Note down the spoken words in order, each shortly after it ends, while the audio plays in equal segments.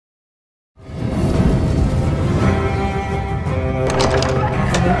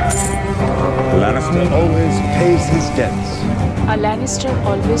pays his debts. A Lannister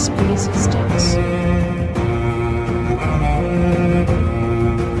always pays his debts.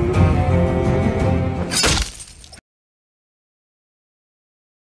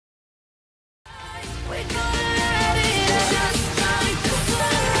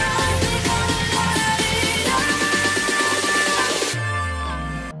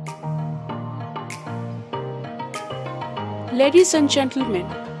 Ladies and gentlemen,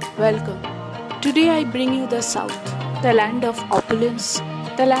 welcome. Today I bring you the South, the land of opulence,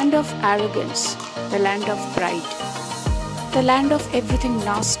 the land of arrogance, the land of pride, the land of everything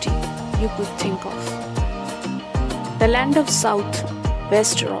nasty you could think of. The land of South,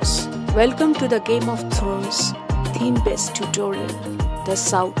 Westeros. Welcome to the Game of Thrones theme-based tutorial, the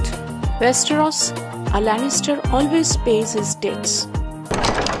South. Westeros, a Lannister always pays his debts.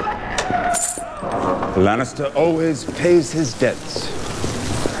 Lannister always pays his debts.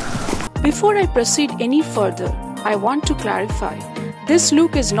 Before I proceed any further, I want to clarify, this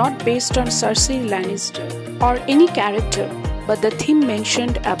look is not based on Cersei Lannister or any character but the theme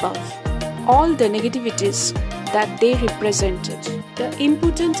mentioned above. All the negativities that they represented, the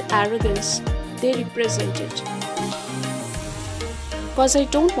impotent arrogance they represented. Because I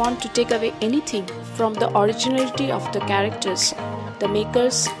don't want to take away anything from the originality of the characters the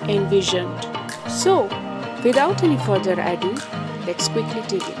makers envisioned. So, without any further ado, let's quickly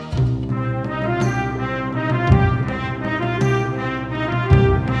dig in.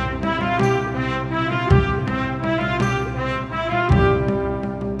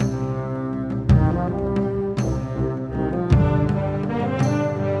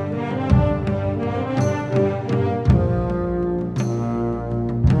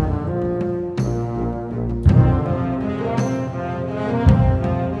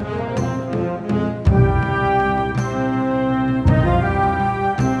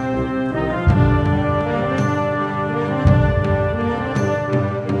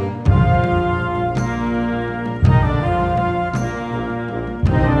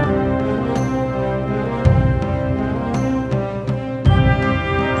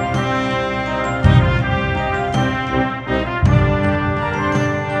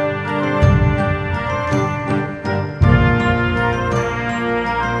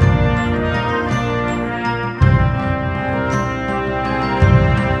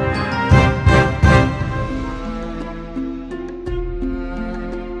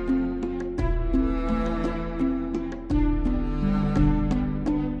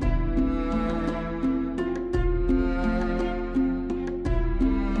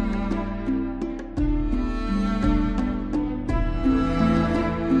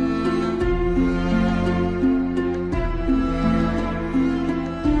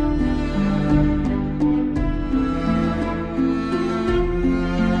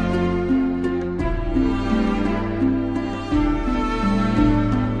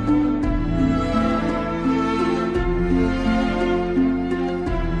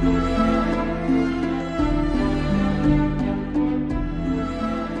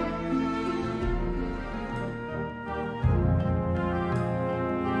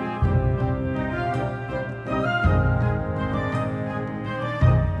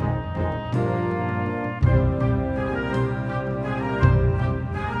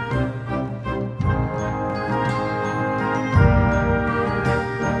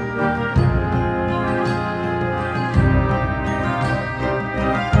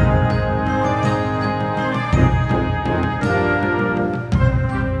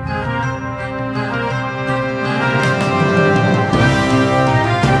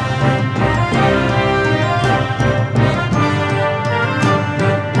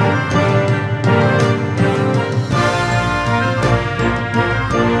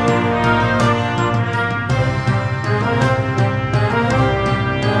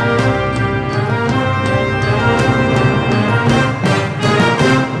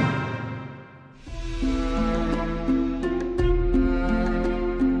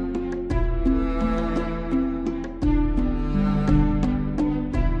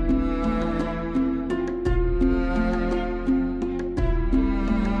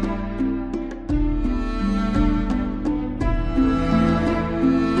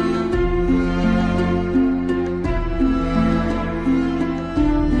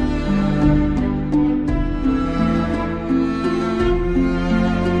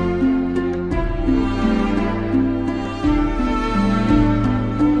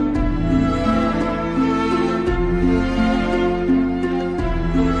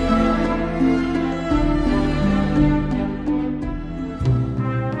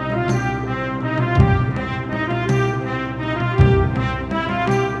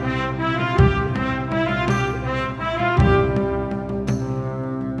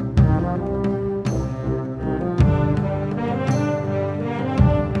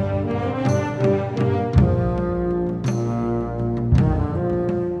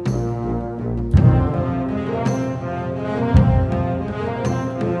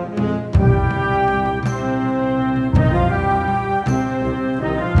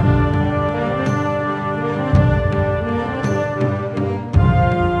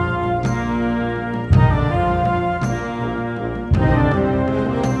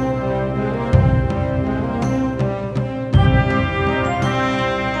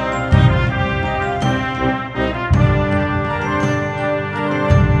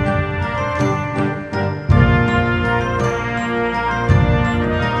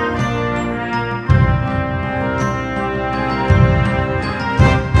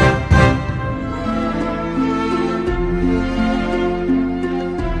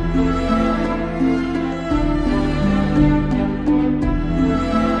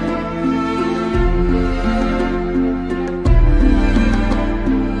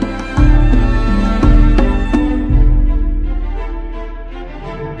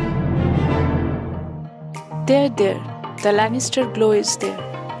 There, the Lannister glow is there,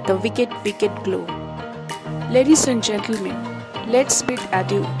 the wicked glow. Ladies and gentlemen, let's bid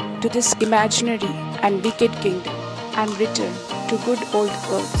adieu to this imaginary and wicked kingdom and return to good old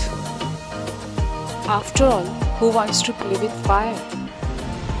Earth. After all, who wants to play with fire?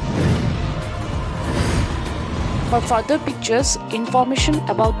 For further pictures, information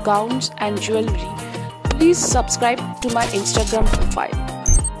about gowns and jewelry, please subscribe to my Instagram profile.